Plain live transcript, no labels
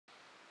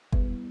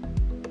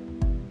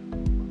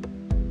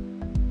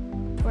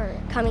We're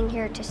coming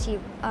here to see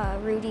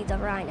Rudy the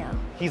Rhino.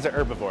 He's an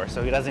herbivore,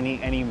 so he doesn't eat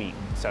any meat,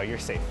 so you're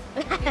safe.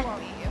 He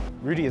won't eat you.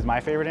 Rudy is my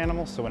favorite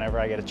animal, so whenever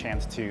I get a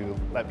chance to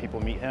let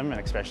people meet him and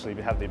especially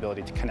have the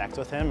ability to connect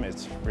with him,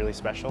 it's really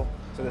special.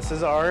 So this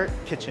is our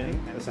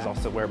kitchen. This is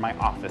also where my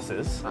office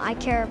is. I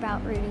care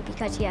about Rudy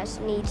because he has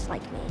needs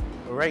like me.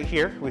 Right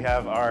here, we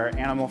have our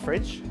animal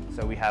fridge.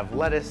 So we have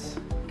lettuce,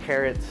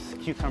 carrots,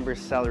 cucumbers,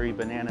 celery,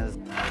 bananas.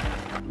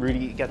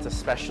 Rudy gets a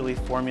specially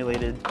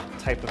formulated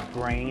type of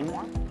grain.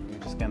 I'm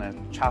just gonna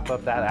chop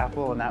up that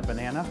apple and that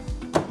banana.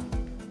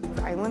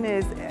 Rylan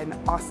is an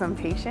awesome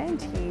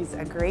patient. He's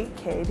a great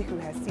kid who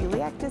has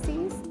celiac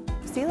disease.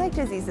 Celiac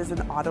disease is an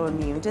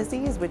autoimmune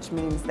disease, which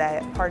means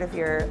that part of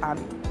your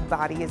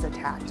body is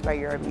attacked by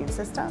your immune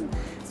system.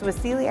 So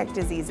with celiac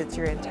disease, it's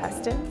your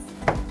intestines.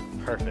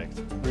 Perfect.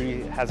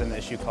 Rudy has an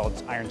issue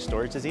called iron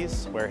storage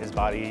disease, where his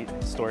body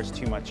stores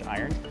too much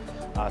iron.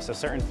 So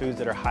certain foods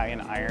that are high in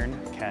iron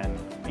can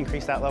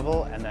increase that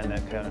level, and then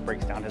it kind of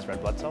breaks down his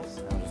red blood cells.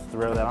 And I'll just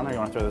throw that on there. You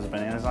want to throw those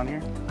bananas on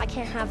here? I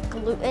can't have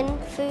gluten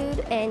food,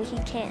 and he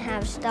can't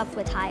have stuff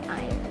with high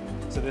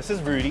iron. So this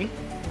is Rudy.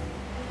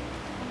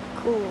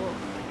 Cool.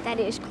 That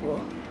is cool.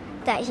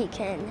 That he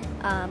can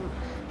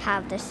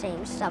have the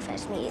same stuff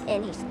as me,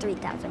 and he's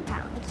 3,000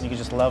 pounds. You can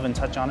just love and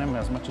touch on him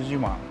as much as you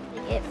want.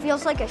 It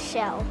feels like a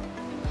shell.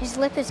 His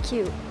lip is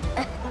cute.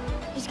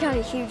 He's got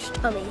a huge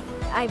tummy.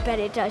 I bet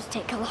it does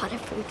take a lot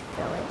of food to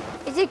fill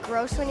it. Is it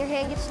gross when your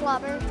hand gets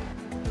slobbered?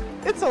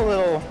 It's a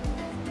little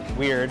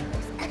weird.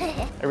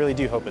 I really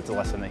do hope it's a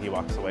lesson that he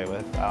walks away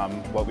with.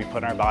 What we put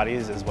in our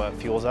bodies is what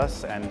fuels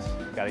us, and you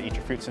gotta eat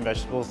your fruits and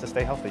vegetables to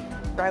stay healthy.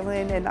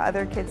 Rylan and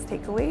other kids'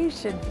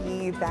 takeaways should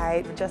be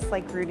that just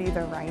like Rudy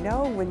the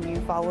Rhino, when you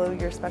follow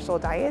your special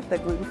diet, the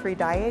gluten-free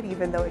diet,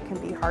 even though it can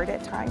be hard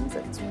at times,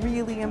 it's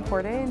really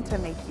important to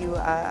make you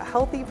a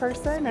healthy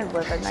person and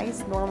live a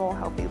nice, normal,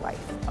 healthy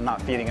life. I'm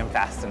not feeding him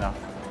fast enough.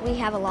 We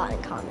have a lot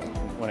in common.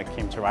 When it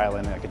came to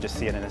Rylan, I could just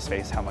see it in his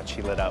face how much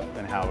he lit up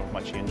and how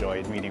much he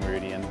enjoyed meeting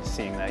Rudy and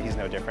seeing that he's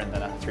no different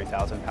than a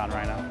 3,000-pound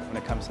rhino when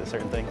it comes to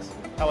certain things.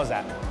 How was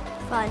that?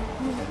 Fun.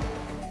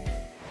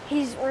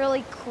 He's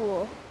really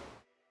cool.